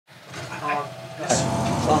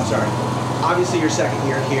sorry. Obviously, your second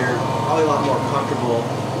year here, probably a lot more comfortable.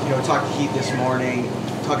 Talked to Heath this morning,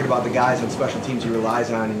 talking about the guys on special teams he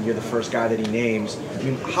relies on, and you're the first guy that he names. I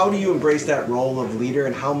mean, how do you embrace that role of leader,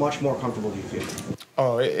 and how much more comfortable do you feel?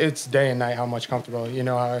 Oh, it's day and night how much comfortable. You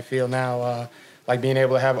know how I feel now, like being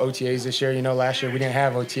able to have OTAs this year. Last year we didn't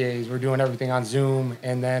have OTAs. We're doing everything on Zoom,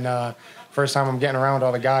 and then first time I'm getting around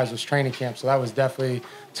all the guys was training camp, so that was definitely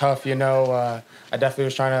tough. I definitely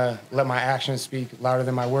was trying to let my actions speak louder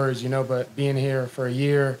than my words. But being here for a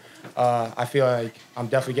year, I feel like I'm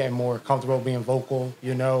definitely getting more comfortable being vocal.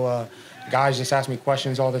 Guys just ask me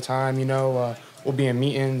questions all the time. We'll be in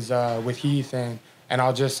meetings with Heath, and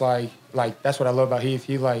I'll just like that's what I love about Heath.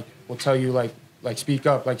 He will tell you like speak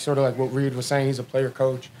up, sort of like what Reed was saying. He's a player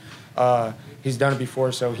coach. He's done it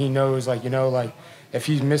before, so he knows if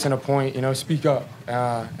he's missing a point, speak up.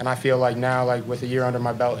 And I feel like now, with a year under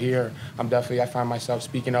my belt here, I find myself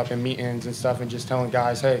speaking up in meetings and stuff and just telling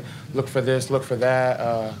guys, hey, look for this, look for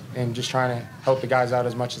that, and just trying to help the guys out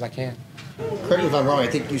as much as I can. Correct me if I'm wrong, I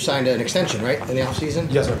think you signed an extension, right, in the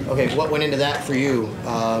offseason? Yes, sir. Okay, what went into that for you?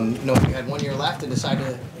 You had 1 year left and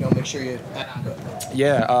decided to, make sure you add on to it.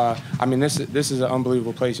 Yeah, this is an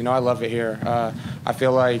unbelievable place. I love it here. I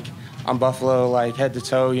feel like I'm Buffalo, head to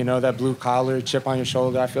toe, that blue collar, chip on your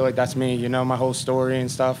shoulder. I feel like that's me, my whole story and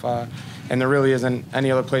stuff. And there really isn't any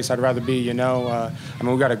other place I'd rather be, we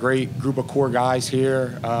got a great group of core guys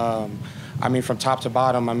here. From top to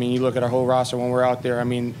bottom, you look at our whole roster when we're out there,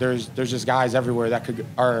 there's just guys everywhere that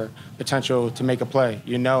are potential to make a play,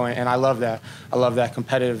 and I love that. I love that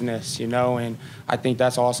competitiveness, and I think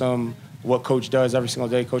that's awesome what Coach does every single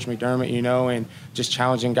day, Coach McDermott, and just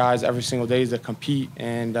challenging guys every single day to compete,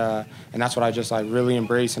 and that's what I just really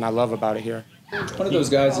embrace and I love about it here. One of those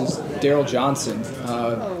guys is Darryl Johnson.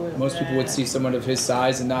 Most people would see someone of his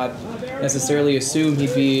size and not necessarily assume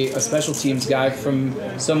he'd be a special teams guy. From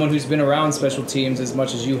someone who's been around special teams as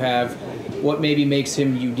much as you have, what maybe makes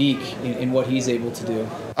him unique in what he's able to do?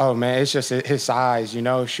 Oh, man, it's just his size,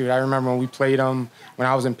 Shoot, I remember when we played him when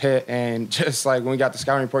I was in Pitt, and just when we got the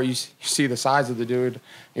scouting report, you see the size of the dude.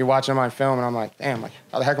 You're watching him on film, and I'm like, damn,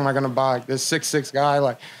 how the heck am I going to block this 6'6" guy,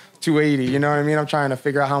 280, you know what I mean? I'm trying to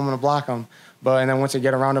figure out how I'm going to block him. And then once you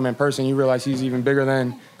get around him in person, you realize he's even bigger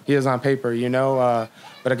than he is on paper,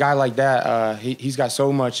 But a guy like that, he's got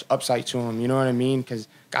so much upside to him, you know what I mean? Because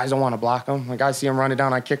guys don't want to block him. When guys see him running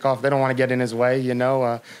down on kickoff, they don't want to get in his way, you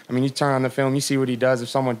turn on the film, you see what he does. If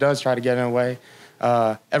someone does try to get in the way,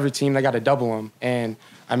 every team, they got to double him. And,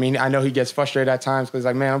 I know he gets frustrated at times because he's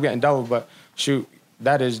like, man, I'm getting doubled. But, shoot,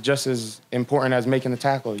 that is just as important as making the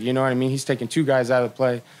tackle. You know what I mean? He's taking two guys out of the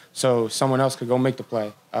play so someone else could go make the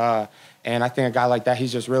play. And I think a guy like that,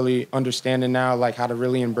 he's just really understanding now, how to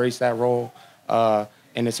really embrace that role,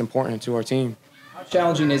 and it's important to our team. How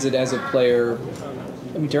challenging is it as a player?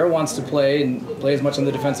 Darryl wants to play and play as much on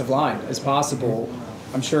the defensive line as possible.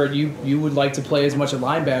 I'm sure you would like to play as much at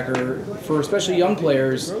linebacker. For especially young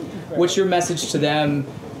players, what's your message to them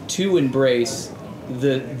to embrace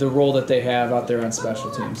the role that they have out there on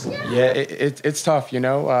special teams? Yeah, it's tough,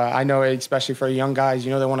 I know especially for young guys,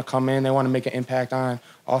 they want to come in, they want to make an impact on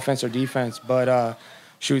offense or defense. But,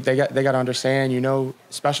 shoot, they got to understand,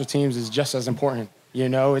 special teams is just as important.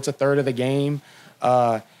 It's a third of the game.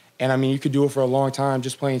 And, you could do it for a long time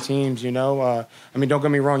just playing teams, don't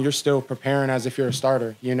get me wrong, you're still preparing as if you're a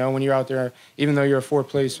starter. When you're out there, even though you're a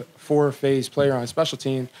four-phase player on special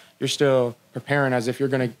teams, you're still preparing as if you're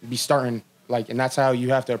going to be starting. And that's how you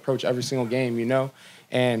have to approach every single game,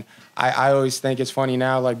 And I always think it's funny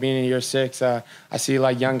now, being in year 6, I see,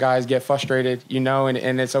 young guys get frustrated,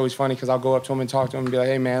 and it's always funny because I'll go up to them and talk to them and be like,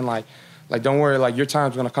 hey, man, don't worry, your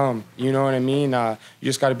time's going to come. You know what I mean? You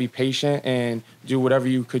just got to be patient and do whatever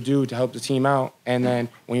you could do to help the team out. And then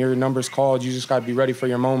when your number's called, you just got to be ready for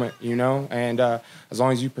your moment, And as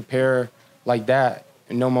long as you prepare like that,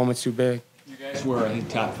 no moment's too big. You guys were, I think,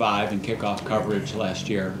 top 5 in kickoff coverage last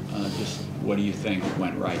year. Just what do you think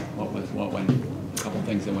went right? What went? A couple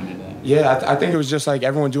things that went into that. Yeah, I think it was just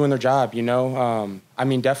everyone doing their job.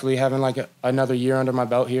 Definitely having another year under my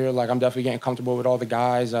belt here. I'm definitely getting comfortable with all the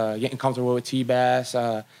guys. Getting comfortable with T-Bass,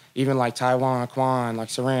 even Taiwan, Quan,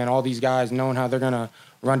 Saran, all these guys knowing how they're gonna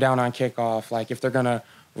run down on kickoff. If they're gonna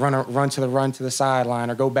run to the sideline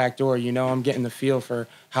or go back door, I'm getting the feel for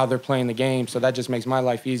how they're playing the game. So that just makes my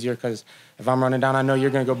life easier because if I'm running down, I know you're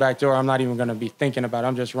going to go back door. I'm not even going to be thinking about it.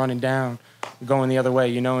 I'm just running down, going the other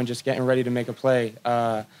way, and just getting ready to make a play.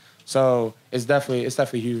 So it's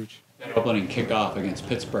definitely huge. That opening kickoff against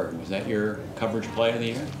Pittsburgh, was that your coverage play of the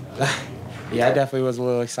year? Yeah, I definitely was a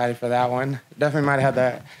little excited for that one. Definitely might have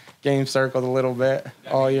had game circled a little bit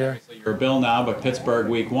all year. You're a Bill now, but Pittsburgh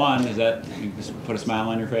week 1, does that just put a smile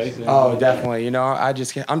on your face? Oh, definitely. You know, I'm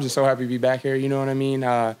just so happy to be back here. You know what I mean?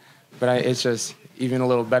 It's just even a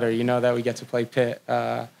little better, you know, that we get to play Pitt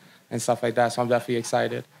and stuff like that. So I'm definitely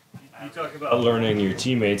excited. You talk about learning your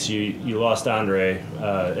teammates. You lost Andre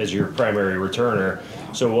as your primary returner.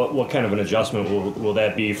 So what kind of an adjustment will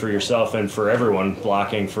that be for yourself and for everyone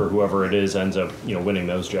blocking for whoever it is ends up winning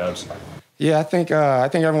those jobs? Yeah, I think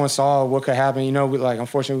everyone saw what could happen. You know,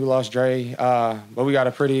 unfortunately we lost Dre, but we got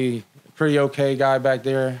a pretty okay guy back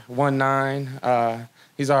there, 1'9".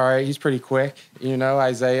 He's all right. He's pretty quick, you know,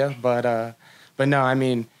 Isaiah. But no, I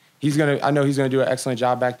mean, I know he's gonna do an excellent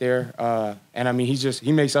job back there. And I mean,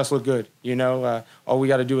 he makes us look good. You know, all we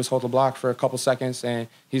got to do is hold the block for a couple seconds, and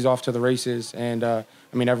he's off to the races. And I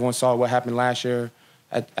mean, everyone saw what happened last year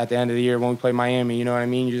at the end of the year when we played Miami. You know what I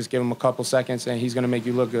mean? You just give him a couple seconds, and he's gonna make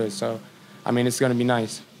you look good. So, I mean, it's gonna be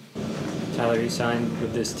nice. Tyler, you signed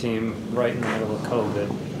with this team right in the middle of COVID.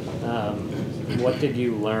 What did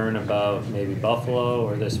you learn about maybe Buffalo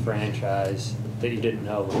or this franchise that you didn't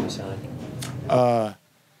know when you signed?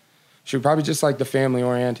 Probably just like the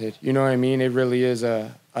family-oriented. You know what I mean? It really is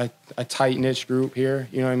a tight-knit group here.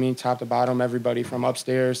 You know what I mean? Top to bottom, everybody from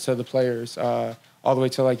upstairs to the players, all the way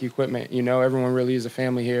to like equipment. You know, everyone really is a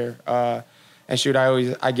family here. And shoot,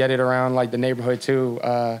 I get it around like the neighborhood too.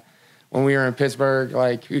 When we were in Pittsburgh,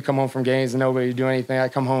 like we come home from games and nobody would do anything. I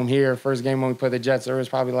come home here, first game when we played the Jets, there was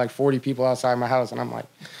probably like 40 people outside my house, and I'm like,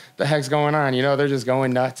 the heck's going on? You know, they're just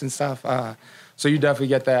going nuts and stuff. So you definitely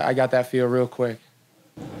get that. I got that feel real quick.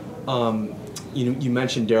 You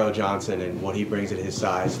mentioned Darryl Johnson and what he brings at his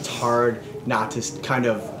size. It's hard not to kind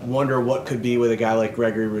of wonder what could be with a guy like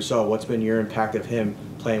Gregory Rousseau. What's been your impact of him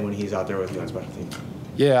playing when he's out there with you on special teams?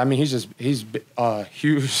 Yeah, I mean, he's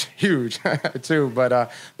huge too,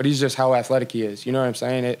 but he's just how athletic he is. You know what I'm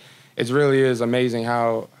saying? It really is amazing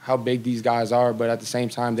how big these guys are, but at the same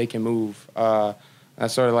time they can move.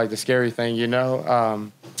 That's sort of like the scary thing, you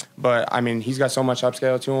know. But I mean, he's got so much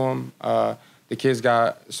upscale to him. The kid's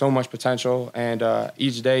got so much potential, and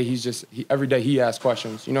each day every day he asks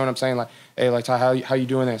questions. You know what I'm saying? Like, hey, like Ty, how you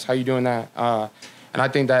doing this? How you doing that? And I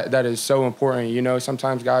think that is so important. You know,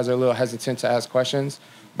 sometimes guys are a little hesitant to ask questions,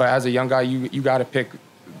 but as a young guy, you got to pick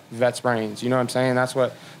vet's brains. You know what I'm saying? That's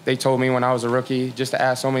what they told me when I was a rookie, just to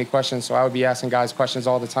ask so many questions. So I would be asking guys questions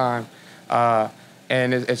all the time.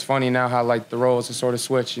 And it's funny now how like the roles are sort of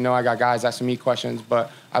switched. You know, I got guys asking me questions, but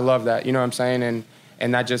I love that. You know what I'm saying?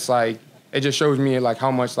 And that just like, it just shows me like how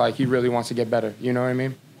much like he really wants to get better. You know what I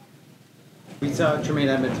mean? We saw Tremaine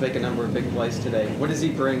Edmonds make a number of big plays today. What does he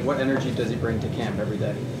bring? What energy does he bring to camp every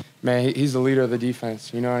day? Man, he's the leader of the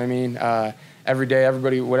defense. You know what I mean? Every day,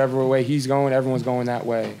 everybody, whatever way he's going, everyone's going that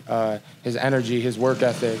way. His energy, his work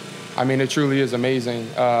ethic. I mean, it truly is amazing.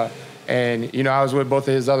 And, you know, I was with both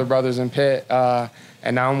of his other brothers in Pitt,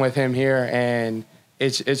 and now I'm with him here, and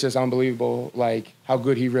it's just unbelievable, like, how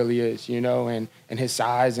good he really is, you know, and his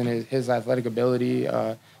size and his athletic ability,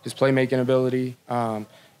 his playmaking ability.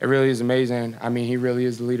 It really is amazing. I mean, he really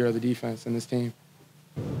is the leader of the defense in this team.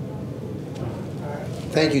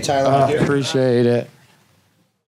 Thank you, Tyler. Appreciate it.